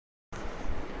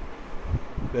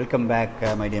Welcome back,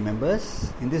 my dear members.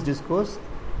 In this discourse,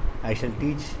 I shall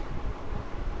teach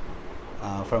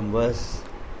from verse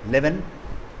 11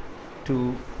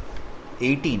 to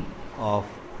 18 of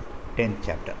 10th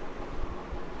chapter.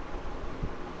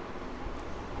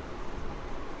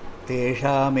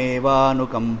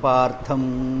 तेषामेवानुकम्पार्थम्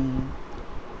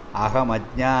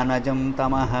अहमज्ञानजं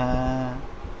तमः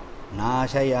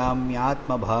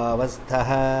नाशयाम्यात्मभावस्थः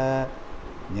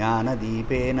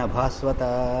ज्ञानदीपेन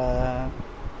भास्वता.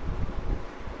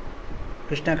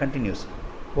 Krishna continues,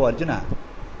 "O Arjuna,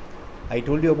 I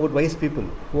told you about wise people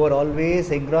who are always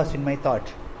engrossed in my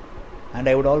thought, and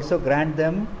I would also grant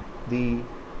them the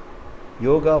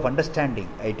yoga of understanding.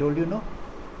 I told you, no?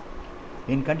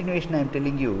 In continuation, I am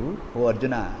telling you, O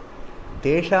Arjuna,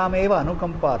 Teshameva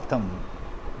Anukampartham,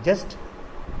 just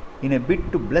in a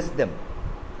bid to bless them,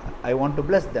 I want to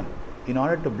bless them. In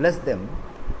order to bless them,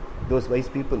 those wise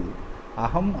people,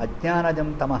 Aham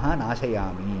Ajnanajam Tamaha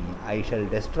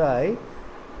Nashayami,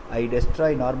 I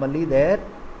destroy normally their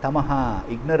tamaha,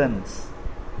 ignorance,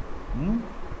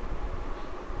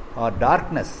 or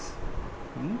darkness.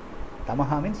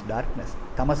 Tamaha means darkness,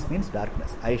 tamas means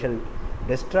darkness. I shall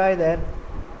destroy their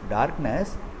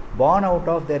darkness born out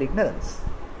of their ignorance.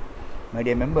 My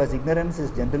dear members, ignorance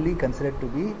is generally considered to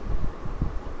be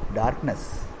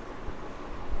darkness.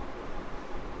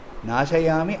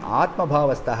 Nashayami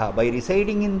atmabhavastaha, by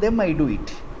residing in them I do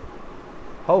it.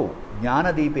 How?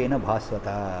 Jnanadipena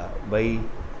bhasvata, by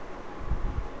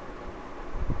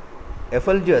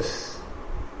effulgence,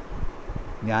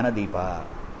 Jnanadipa,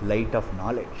 light of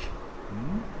knowledge.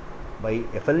 By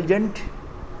effulgent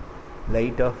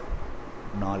light of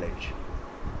knowledge.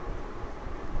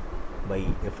 By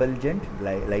effulgent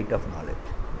light of knowledge.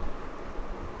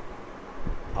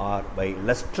 Or by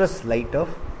lustrous light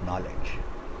of knowledge.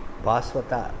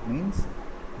 Bhasvata means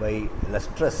by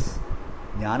lustrous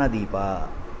Jnanadipa,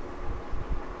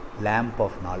 lamp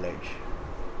of knowledge.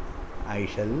 I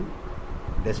shall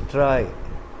destroy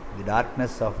the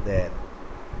darkness of their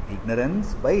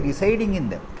ignorance by residing in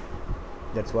them.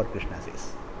 That's what Krishna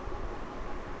says.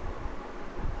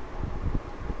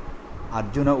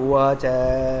 Arjuna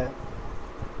uvacha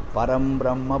param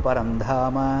brahma param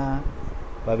dhama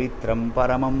pavitram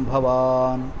paramam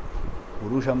bhavan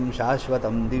purusham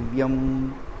shashvatam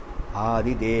divyam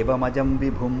adidevam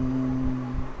vibhum.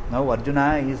 Now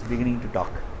Arjuna is beginning to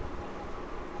talk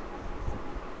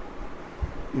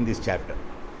in this chapter.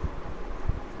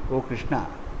 O Krishna,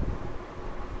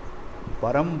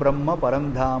 Param Brahma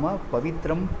Param Dhama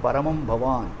Pavitram Paramam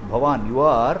Bhavan. Bhavan, you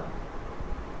are,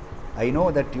 I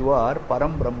know that you are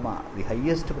Param Brahma, the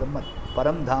highest Brahman.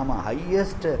 Param Dhama,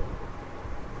 highest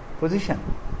position,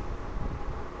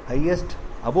 highest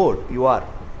abode you are.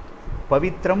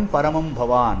 Pavitram Paramam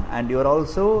Bhavan, and you are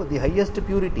also the highest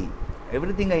purity.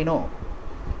 Everything I know.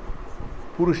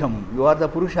 Purusham, you are the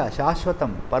Purusha,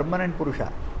 Shashvatam, permanent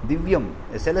Purusha. Divyam,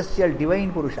 a celestial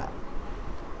divine Purusha.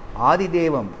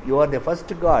 Adidevam, you are the first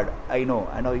God I know,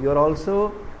 and you are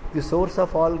also the source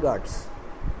of all gods.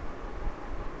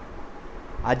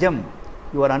 Ajam,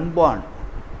 you are unborn.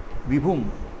 Vibhum,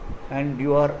 and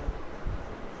you are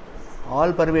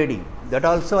all pervading. That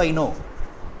also I know.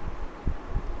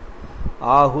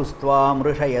 Ahustvam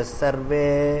rishayas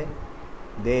sarve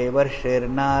devarshir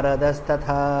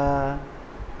naradastatha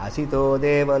asito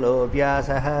devalo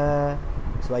vyasaha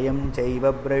swayam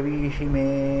chaiva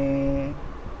bravishime.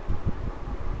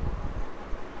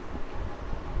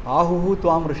 Ahuhu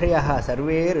tvam rishayaha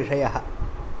sarve rishayaha,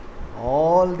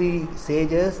 all the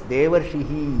sages,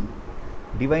 devarshihi,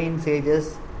 divine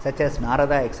sages such as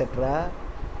Narada, etc.,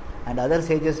 and other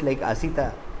sages like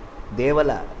Asita,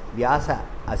 Devala, Vyasa.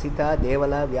 Asita,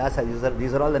 Devala, Vyasa,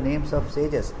 these are all the names of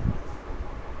sages.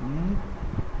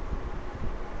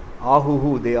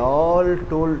 Ahuhu, they all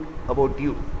told about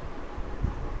you.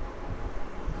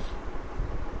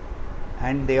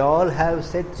 And they all have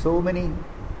said so many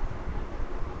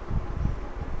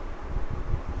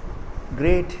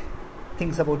great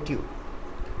things about you.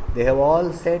 They have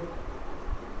all said,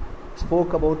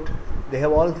 they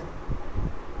have all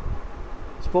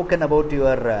spoken about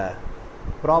your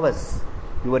prowess,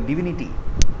 your divinity.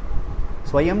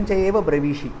 Swayam chayeva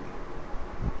bravishi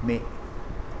me.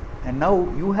 And now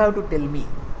you have to tell me.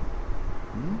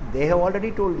 They have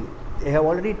already told you. They have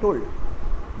already told.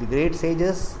 The great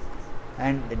sages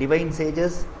and the divine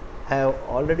sages have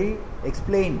already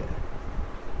explained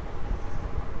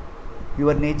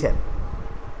your nature.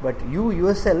 But you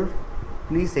yourself,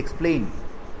 please explain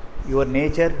your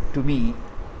nature to me.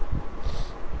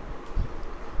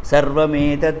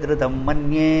 Sarvametadrutam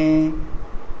manye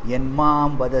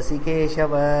यन्मां वदसि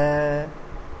केशव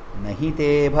नहि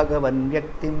ते भगवन्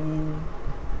व्यक्तिं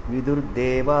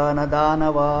vidurdeva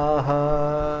nadanavaha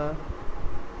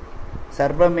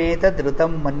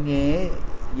sarvametadrutam manye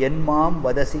yenmam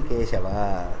vadasi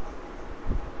Keshava.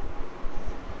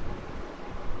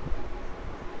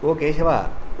 O Keshava,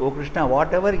 O Krishna,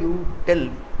 whatever you tell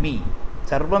me,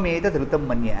 sarvametadrutam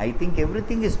manye, I think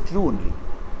everything is true only.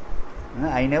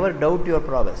 I never doubt your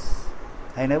prowess.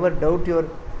 I never doubt your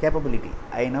capability.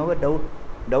 I never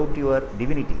doubt your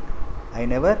divinity. I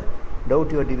never doubt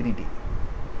your divinity.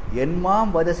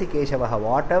 Yenmam vadasi Keshava,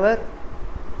 whatever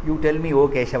you tell me, O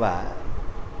Keshava,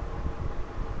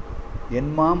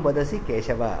 Yenmam vadasi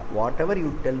Keshava, whatever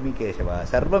you tell me, Keshava,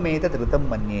 sarvameta dhrutam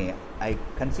manye, I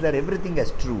consider everything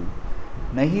as true.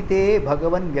 Nahite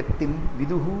bhagavan vyaktim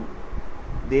viduhu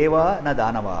deva na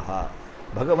danavaha.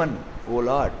 Bhagavan, O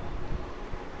Lord,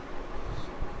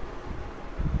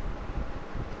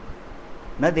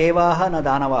 na devaha na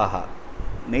danavaha,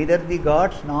 neither the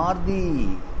gods nor the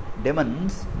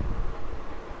demons,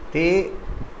 te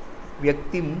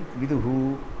vyaktim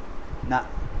viduhu na,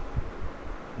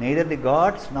 neither the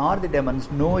gods nor the demons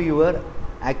know your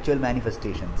actual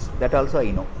manifestations. That also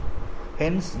I know.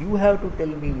 Hence you have to tell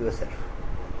me yourself,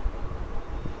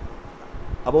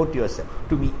 about yourself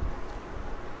to me.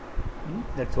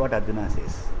 That's what Arjuna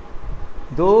says.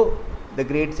 Though the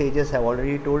great sages have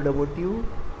already told about you,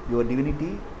 your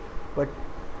divinity, but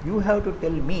you have to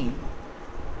tell me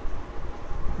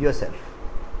yourself,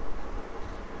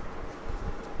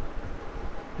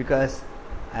 because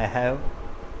I have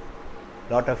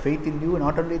lot of faith in you.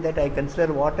 Not only that, I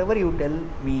consider whatever you tell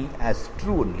me as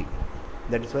true only.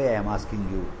 That is why I am asking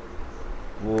you,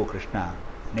 O Krishna,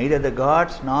 neither the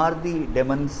gods nor the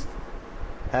demons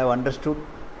have understood,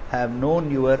 have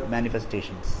known your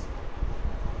manifestations.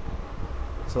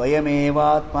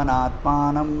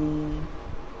 Swayamevatmanatmanam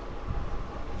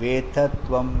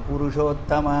vetatvam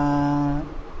purushottama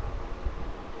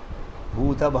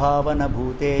bhutabhavana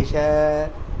bhutesha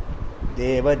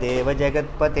deva deva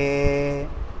jagatpate.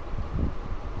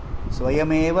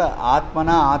 Swayameva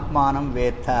atmana atmanam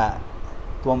vetha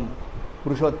tvam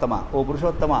purushottama. O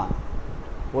Purushottama,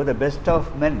 O the best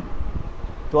of men,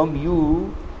 tvam,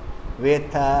 you,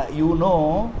 vetha, you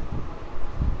know,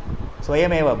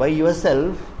 Swayameva, by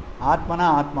yourself,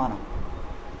 atmana atmanam.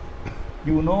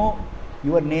 You know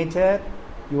your nature,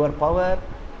 your power,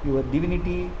 your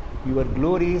divinity, your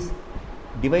glories,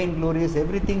 divine glories,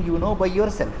 everything you know by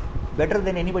yourself, better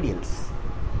than anybody else.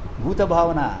 Bhuta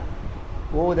Bhavana,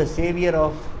 O the savior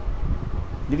of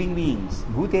living beings.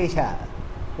 Bhutesha,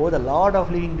 O the Lord of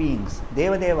living beings.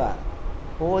 Deva Deva,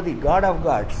 O the God of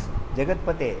gods.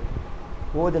 Jagatpate,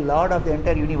 O the Lord of the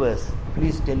entire universe.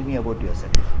 Please tell me about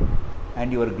yourself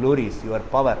and your glories, your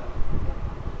power.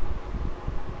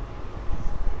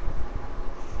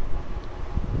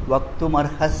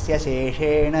 Vaktumarhasya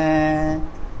sheshena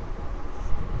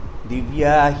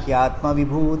divya hyatma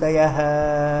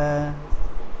vibhutayah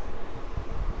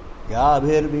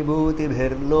yabhir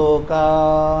vibhutibhir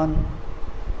lokan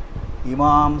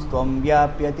imam stvam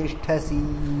vyapya tisthasi.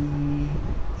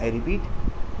 I repeat.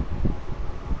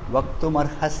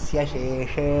 Vaktumarhasya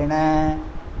sheshena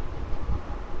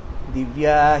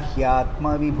divya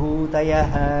hyatma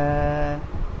vibhutayah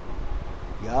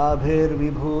yabhir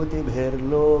vibhutibhir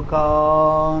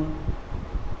lokan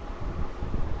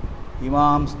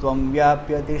imam stvam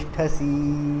vyapya tisthasi.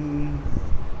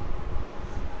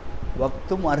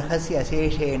 Vaktum arhasi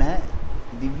asheshena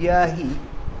divyahi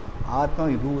atma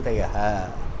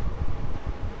vibhutayah.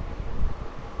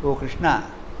 O Krishna,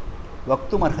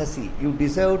 Vaktum arhasi, you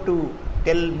deserve to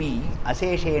tell me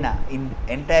asheshena, in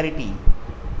entirety,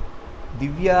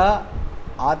 divya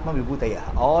atma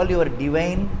vibhutayah, all your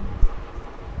divine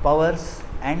powers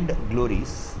and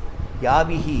glories,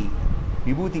 yabihi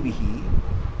vibhutibihi,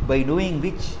 by knowing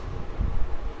which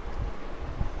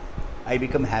I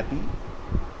become happy,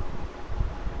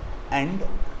 and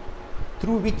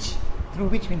through which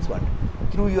means what?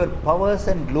 Through your powers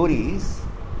and glories,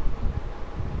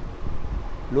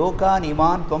 lokan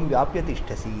iman tvam vyapya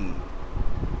tishtasi,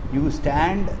 you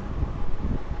stand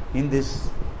in this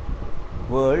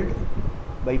world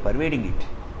by pervading it,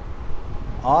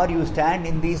 or you stand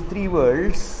in these three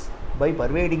worlds by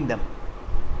pervading them.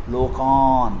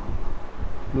 Lokan,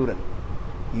 plural.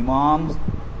 Imam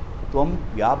tvam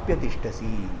vyapya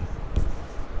tishtasi,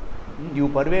 you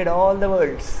pervade all the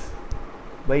worlds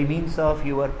by means of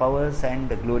your powers and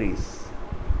glories.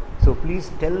 So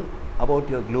please tell about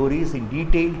your glories in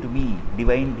detail to me,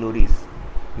 divine glories.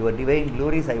 Your divine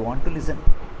glories, I want to listen.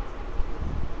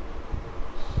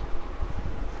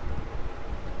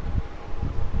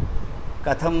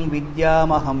 Katham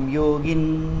vidyamaham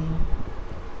yogin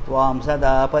tvam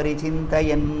sada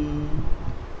parichintayan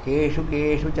केषु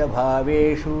केषु च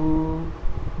भावेषु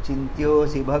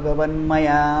चिन्त्योऽसि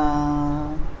भगवन्मया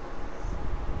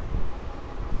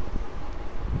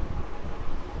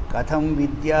कथं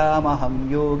विद्यामहं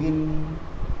योगिन्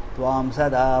त्वां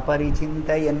सदा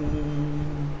परिचिन्तयन्.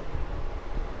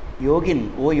 योगिन्,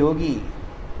 ओ योगी,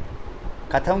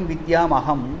 कथं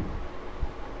विद्यामहं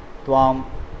त्वां,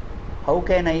 how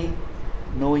can I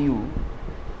know you,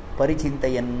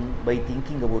 परिचिन्तयन्, by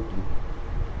thinking about you.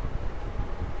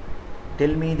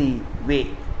 Tell me the way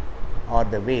or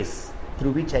the ways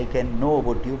through which I can know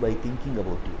about you by thinking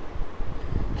about you.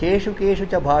 Keshu keshu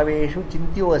cha bhaveshu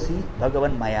chintyoasi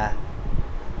bhagavan maya.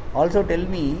 Also tell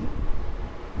me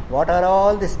what are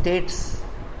all the states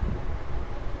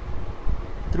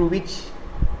through which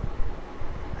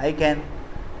I can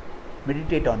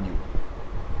meditate on you,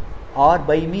 or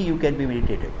by me you can be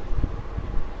meditated.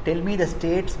 Tell me the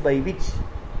states by which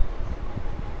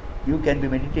you can be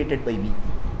meditated by me.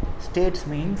 States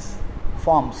means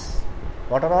forms.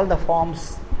 What are all the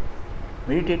forms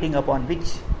meditating upon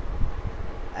which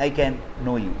I can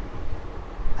know you,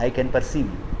 I can perceive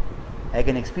you, I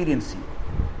can experience you.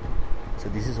 So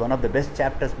this is one of the best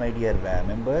chapters, my dear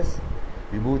members.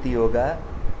 Vibhuti Yoga,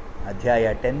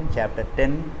 Adhyaya 10, chapter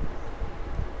 10.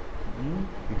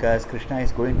 Because Krishna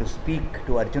is going to speak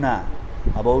to Arjuna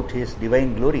about his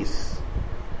divine glories.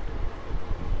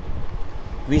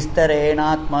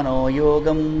 Vistarenatmano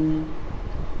yogam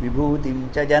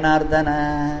vibhutim cha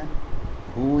janardana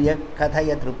bhuya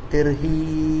kathaya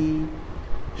truptirhi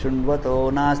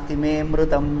shunvato nasti me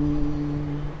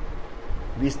mrutam.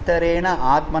 Vistarena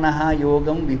atmanaha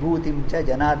yogam vibhutim cha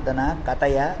janardana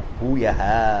kataya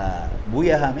bhuyaha.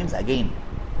 Bhuyaha means again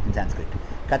in Sanskrit.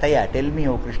 Kataya, tell me,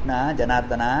 O Krishna,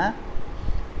 Janardana,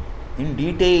 in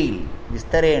detail.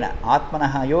 Vistarena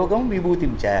atmanaha yogam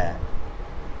vibhutim cha.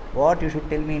 What you should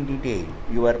tell me in detail?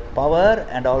 Your power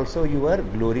and also your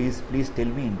glories, please tell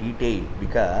me in detail.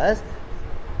 Because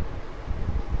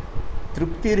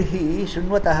truptirhi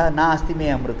shunvataha nasti me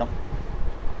amrutam.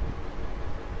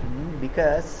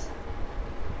 Because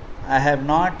I have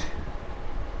not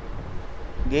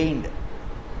gained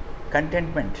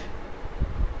contentment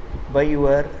by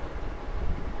your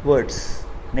words,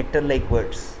 nectar-like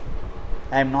words.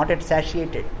 I am not yet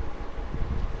satiated.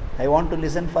 I want to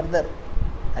listen further.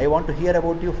 I want to hear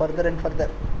about you further and further.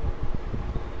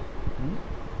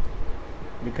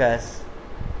 Because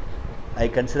I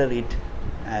consider it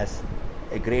as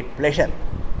a great pleasure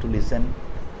to listen,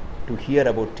 to hear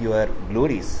about your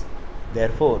glories.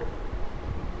 Therefore,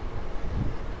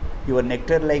 your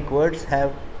nectar-like words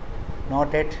have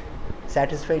not yet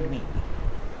satisfied me.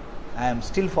 I am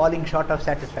still falling short of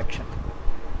satisfaction.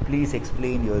 Please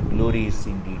explain your glories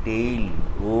in detail,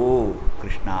 O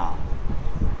Krishna,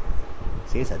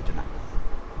 says Arjuna.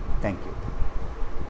 Thank you.